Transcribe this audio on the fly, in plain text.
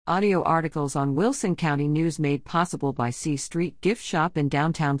Audio articles on Wilson County News made possible by C Street Gift Shop in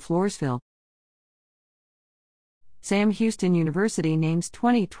downtown Floresville. Sam Houston University names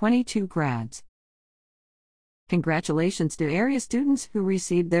 2022 grads. Congratulations to area students who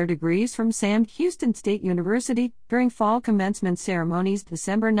received their degrees from Sam Houston State University during fall commencement ceremonies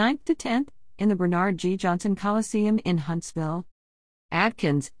December 9th to 10th in the Bernard G. Johnson Coliseum in Huntsville.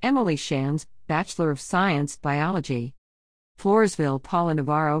 Adkins, Emily Shams, Bachelor of Science, Biology. Floresville, Paula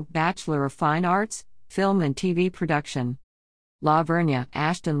Navarro, Bachelor of Fine Arts, Film and TV Production. La Vernia,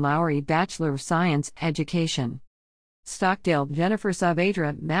 Ashton Lowry, Bachelor of Science, Education. Stockdale, Jennifer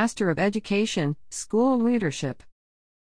Saavedra, Master of Education, School Leadership.